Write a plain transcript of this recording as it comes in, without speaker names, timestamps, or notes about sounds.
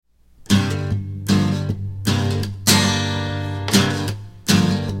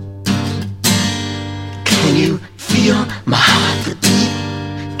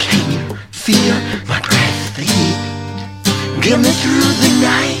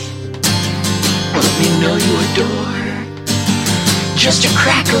know you adore. Just a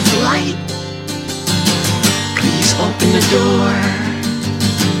crack of light. Please open the door.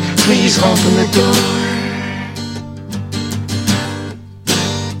 Please open the door.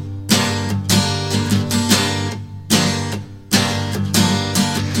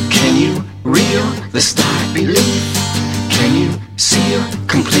 Can you reel the start belief? Can you seal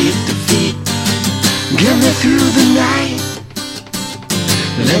complete defeat? Get me through the night.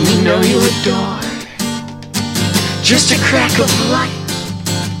 Let me know you adore. Just a crack of light.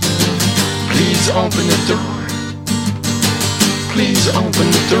 Please open the door. Please open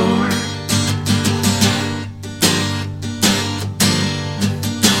the door.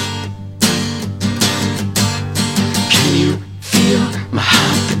 Can you feel my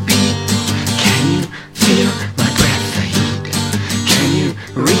heart to beat? Can you feel my breath the heat? Can you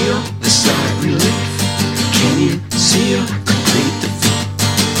reel the start relief? Can you seal complete defeat?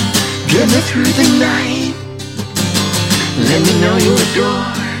 Get me through the night. Let me know you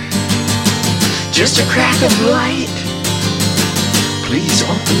adore. Just a crack of light. Please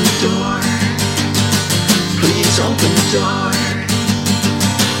open the door. Please open the door.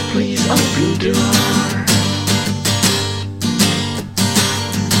 Please open the door.